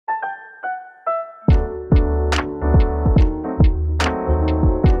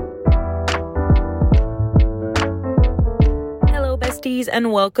ladies,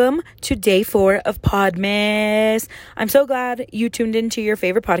 and welcome to day 4 of Podmas. I'm so glad you tuned into your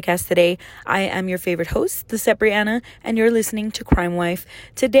favorite podcast today. I am your favorite host, the Brianna, and you're listening to Crime Wife.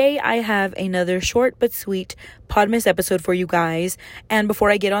 Today, I have another short but sweet Podmas episode for you guys. And before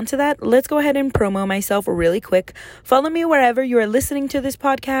I get onto that, let's go ahead and promo myself really quick. Follow me wherever you are listening to this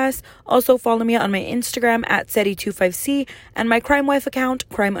podcast. Also, follow me on my Instagram at SETI25C and my Crime Wife account,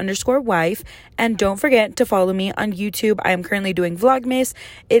 crime_wife. And don't forget to follow me on YouTube. I am currently doing Vlogmas.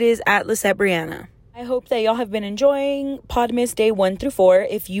 It is at Brianna. I hope that y'all have been enjoying Podmas day 1 through 4.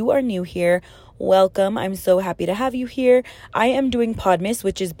 If you are new here, welcome. I'm so happy to have you here. I am doing Podmas,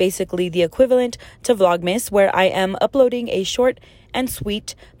 which is basically the equivalent to Vlogmas, where I am uploading a short and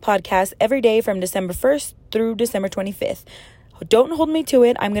sweet podcast every day from December 1st through December 25th. Don't hold me to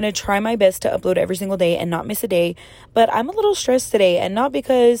it. I'm going to try my best to upload every single day and not miss a day. But I'm a little stressed today, and not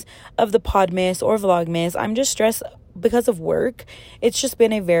because of the Podmas or Vlogmas. I'm just stressed because of work. It's just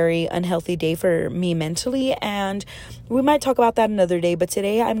been a very unhealthy day for me mentally, and we might talk about that another day. But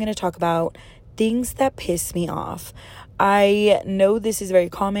today I'm going to talk about things that piss me off. I know this is very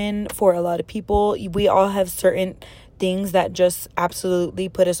common for a lot of people. We all have certain things that just absolutely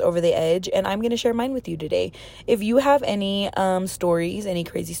put us over the edge, and I'm going to share mine with you today. If you have any stories, any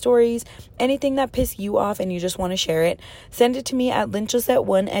crazy stories, anything that piss you off and you just want to share it, send it to me at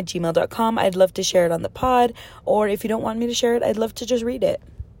lynchosette1@gmail.com. I'd love to share it on the pod, or if you don't want me to share it, I'd love to just read it.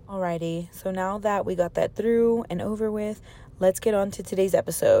 Alrighty, so now that we got that through and over with, let's get on to today's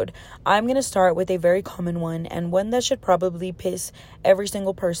episode. I'm going to start with a very common one, and one that should probably piss every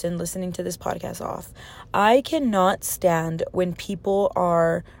single person listening to this podcast off. I cannot stand when people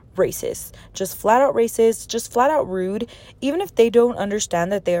are racist, just flat out racist, just flat out rude, even if they don't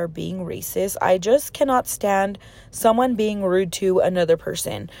understand that they are being racist. I just cannot stand someone being rude to another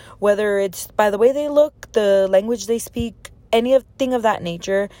person, whether it's by the way they look, the language they speak, anything of that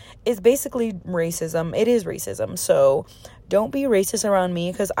nature is basically racism. It is racism. So don't be racist around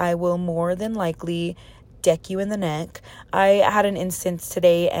me, because I will more than likely deck you in the neck. I had an instance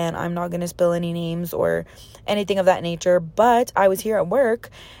today, and I'm not going to spill any names or anything of that nature, but I was here at work,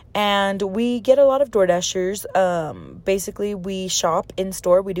 and we get a lot of DoorDashers. Basically, we shop in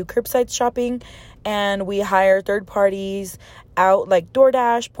store. We do curbside shopping, and we hire third parties out like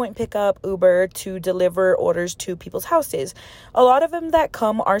DoorDash, Point Pickup, Uber to deliver orders to people's houses. A lot of them that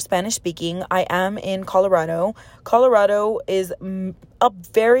come are Spanish speaking. I am in Colorado. Colorado is a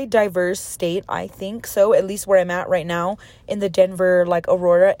very diverse state, I think so, at least where I'm at right now in the Denver,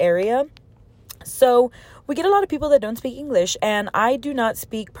 Aurora area. So we get a lot of people that don't speak English, and I do not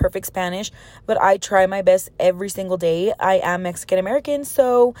speak perfect Spanish, but I try my best every single day. I am Mexican American,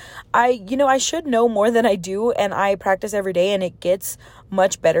 so I should know more than I do, and I practice every day, and it gets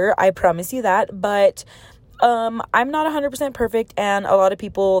much better. I promise you that. But I'm not 100% perfect, and a lot of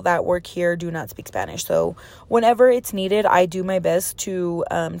people that work here do not speak Spanish. So whenever it's needed, I do my best to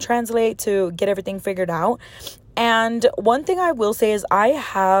translate, to get everything figured out. And one thing I will say is I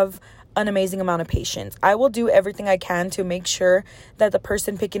have an amazing amount of patience. I will do everything I can to make sure that the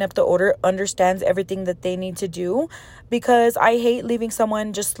person picking up the order understands everything that they need to do, because I hate leaving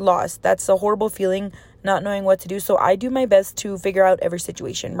someone just lost. That's a horrible feeling, not knowing what to do. So I do my best to figure out every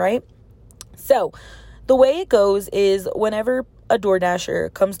situation, right? So the way it goes is whenever a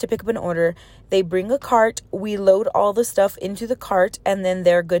DoorDasher comes to pick up an order, they bring a cart, we load all the stuff into the cart, and then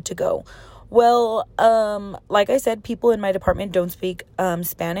they're good to go. Well, like I said, people in my department don't speak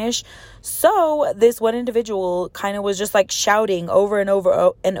Spanish. So this one individual kind of was just shouting over and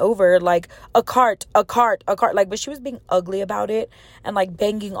over and over, a cart, but she was being ugly about it and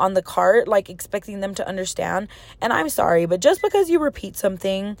banging on the cart, expecting them to understand. And I'm sorry, but just because you repeat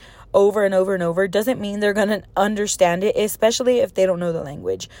something over and over and over doesn't mean they're going to understand it, especially if they don't know the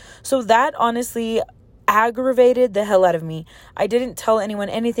language. So that honestly aggravated the hell out of me. I didn't tell anyone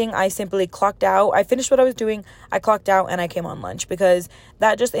anything. I simply clocked out. I finished what I was doing. I clocked out and I came on lunch, because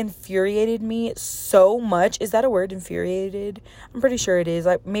that just infuriated me so much. Is that a word, infuriated? I'm pretty sure it is.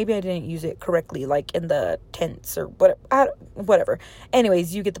 Maybe I didn't use it correctly, in the tense or whatever.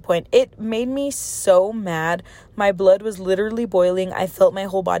 Anyways, you get the point. It made me so mad. My blood was literally boiling. I felt my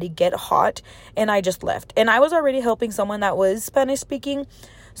whole body get hot, and I just left. And I was already helping someone that was Spanish speaking,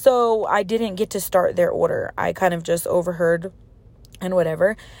 so I didn't get to start their order. I kind of just overheard and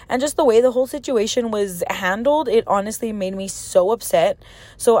whatever. And just the way the whole situation was handled, it honestly made me so upset.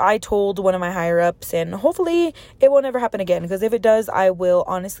 So I told one of my higher ups, and hopefully it won't ever happen again, because if it does, I will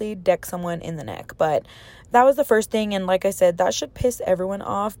honestly deck someone in the neck. But that was the first thing. And like I said, that should piss everyone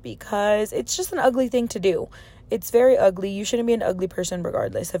off, because it's just an ugly thing to do. It's very ugly. You shouldn't be an ugly person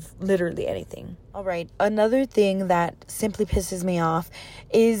regardless of literally anything. All right. Another thing that simply pisses me off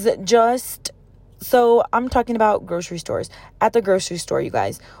is just... So I'm talking about grocery stores. At the grocery store, you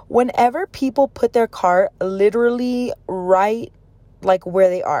guys, whenever people put their cart literally right like where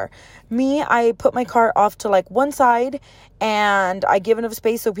they are. I put my cart off to like one side and I give enough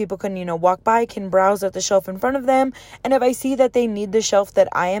space so people can, walk by, can browse at the shelf in front of them. And if I see that they need the shelf that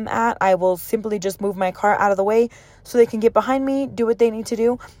I am at, I will simply just move my cart out of the way so they can get behind me, do what they need to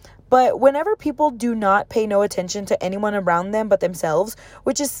do. But whenever people do not pay no attention to anyone around them but themselves,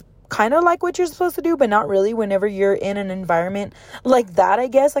 which is kind of like what you're supposed to do, but not really whenever you're in an environment like that, I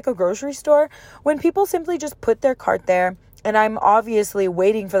guess, like a grocery store, when people simply just put their cart there, and I'm obviously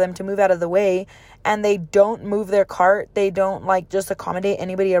waiting for them to move out of the way, and they don't move their cart, they don't just accommodate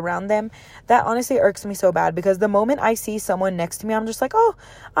anybody around them, that honestly irks me so bad, because the moment I see someone next to me, I'm just like, oh,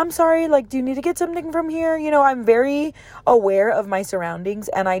 I'm sorry, do you need to get something from here? I'm very aware of my surroundings,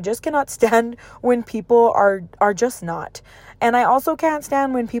 and I just cannot stand when people are just not. And I also can't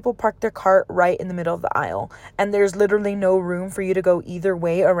stand when people park their cart right in the middle of the aisle, and there's literally no room for you to go either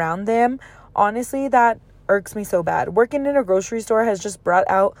way around them. Honestly, that irks me so bad. Working in a grocery store has just brought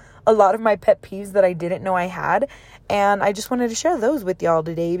out a lot of my pet peeves that I didn't know I had, and I just wanted to share those with y'all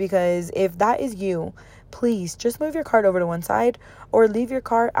today, because if that is you, please just move your cart over to one side or leave your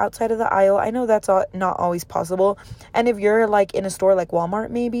cart outside of the aisle. I know that's not always possible, and if you're in a store like Walmart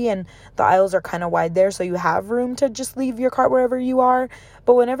maybe, and the aisles are kind of wide there, so you have room to just leave your cart wherever you are,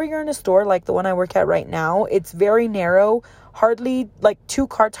 but whenever you're in a store like the one I work at right now, it's very narrow, hardly, two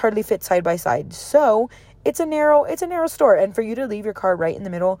carts hardly fit side by side, so it's a narrow store, and for you to leave your car right in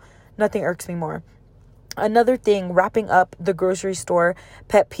the middle, nothing irks me more. Another thing, wrapping up the grocery store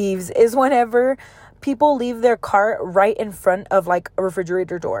pet peeves, is whenever people leave their cart right in front of a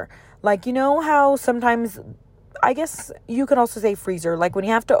refrigerator door. How sometimes, I guess you could also say freezer, when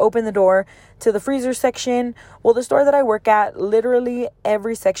you have to open the door to the freezer section. Well, the store that I work at, literally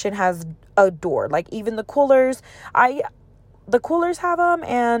every section has a door, even the coolers. The coolers have them,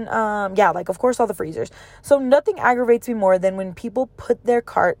 and of course all the freezers. So nothing aggravates me more than when people put their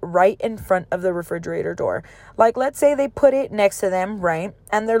cart right in front of the refrigerator door. Let's say they put it next to them, right?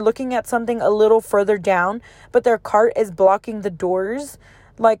 And they're looking at something a little further down, but their cart is blocking the doors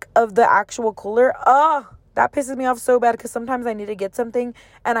of the actual cooler. That pisses me off so bad, because sometimes I need to get something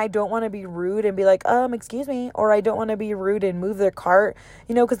and I don't want to be rude and be excuse me, or I don't want to be rude and move their cart,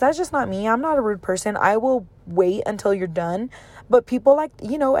 because that's just not me. I'm not a rude person. I will wait until you're done, but people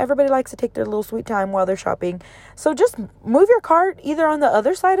everybody likes to take their little sweet time while they're shopping. So just move your cart either on the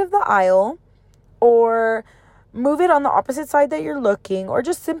other side of the aisle, or move it on the opposite side that you're looking, or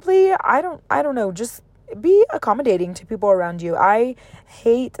just simply, I don't know, just be accommodating to people around you. I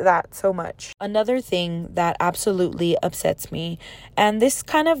hate that so much. Another thing that absolutely upsets me, and this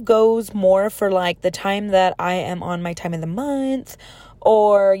kind of goes more for the time that I am on my time of the month,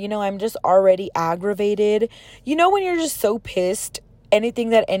 or I'm just already aggravated. When you're just so pissed,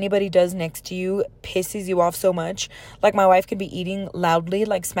 anything that anybody does next to you pisses you off so much. My wife could be eating loudly,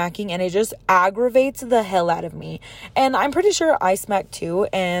 smacking, and it just aggravates the hell out of me. And I'm pretty sure I smack too,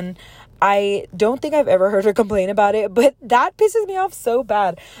 and I don't think I've ever heard her complain about it, but that pisses me off so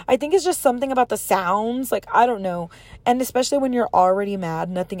bad. I think it's just something about the sounds, I don't know. And especially when you're already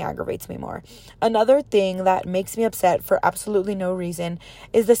mad, nothing aggravates me more. Another thing that makes me upset for absolutely no reason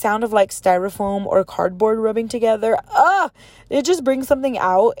is the sound of styrofoam or cardboard rubbing together. It just brings something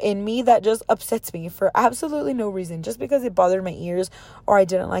out in me that just upsets me for absolutely no reason. Just because it bothered my ears, or I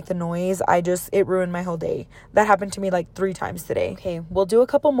didn't like the noise, it ruined my whole day. That happened to me 3 times today. Okay, we'll do a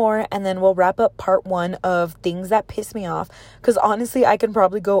couple more, and then we'll wrap up part 1 of things that piss me off, because honestly, I can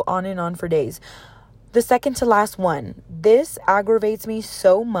probably go on and on for days. The second to last one. This aggravates me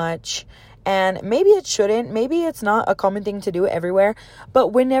so much, and maybe it shouldn't. Maybe it's not a common thing to do everywhere, but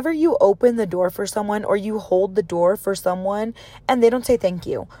whenever you open the door for someone, or you hold the door for someone and they don't say thank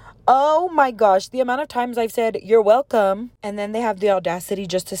you. Oh my gosh, the amount of times I've said, "You're welcome," and then they have the audacity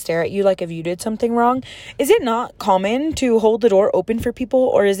just to stare at you if you did something wrong. Is it not common to hold the door open for people,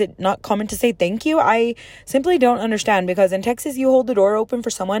 or is it not common to say thank you? I simply don't understand, because in Texas, you hold the door open for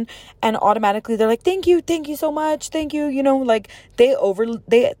someone and automatically they're like, thank you so much, thank you,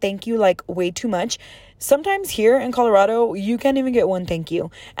 they thank you way too much. Sometimes here in Colorado, you can't even get one thank you.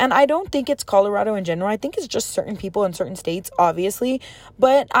 And I don't think it's Colorado in general. I think it's just certain people in certain states, obviously.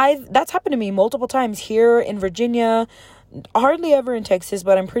 But that's happened to me multiple times here in Virginia, hardly ever in Texas,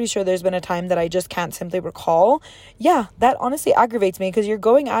 but I'm pretty sure there's been a time that I just can't simply recall. Yeah, that honestly aggravates me, because you're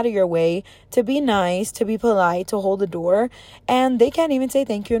going out of your way to be nice, to be polite, to hold the door, and they can't even say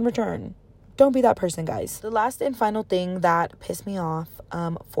thank you in return. don't be that person, guys. The last and final thing that pissed me off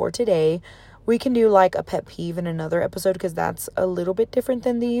for today, we can do like a pet peeve in another episode because that's a little bit different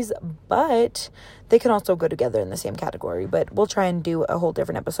than these, but they can also go together in the same category. But we'll try and do a whole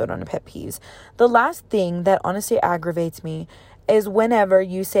different episode on the pet peeves. The last thing that honestly aggravates me is whenever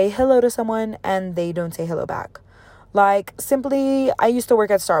you say hello to someone and they don't say hello back. Like, simply, I used to work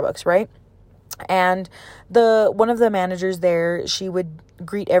at Starbucks, right? And one of the managers there, she would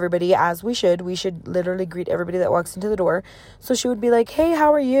greet everybody as we should literally greet everybody that walks into the door. So she would be like, hey,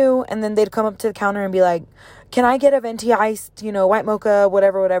 how are you? And then they'd come up to the counter and be like, can I get a venti iced, white mocha,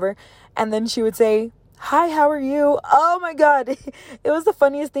 whatever. And then she would say, hi, how are you? Oh my God. It was the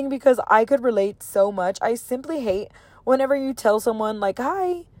funniest thing because I could relate so much. I simply hate whenever you tell someone like,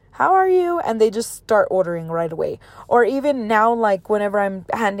 hi, how are you? And they just start ordering right away. Or even now, like whenever I'm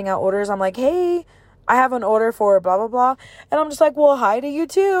handing out orders, I'm like, hey, I have an order for blah, blah, blah. And I'm just like, well, hi to you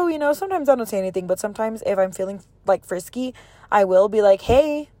too. Sometimes I don't say anything, but sometimes if I'm feeling like frisky, I will be like,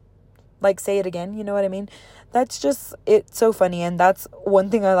 hey, like say it again. You know what I mean? That's just, it's so funny. And that's one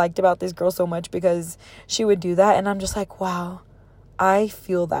thing I liked about this girl so much because she would do that. And I'm just like, wow, I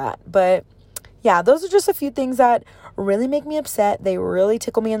feel that. But yeah, those are just a few things that really make me upset. They really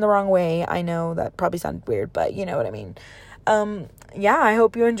tickle me in the wrong way. I know that probably sounded weird, but you know what I mean. Yeah, I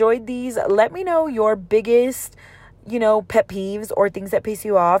hope you enjoyed these. Let me know your biggest, pet peeves or things that piss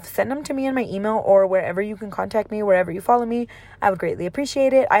you off. Send them to me in my email or wherever you can contact me, wherever you follow me. I would greatly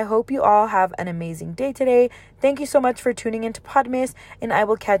appreciate it. I hope you all have an amazing day today. Thank you so much for tuning into Podmas, and I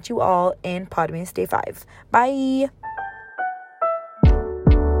will catch you all in Podmas Day 5. Bye.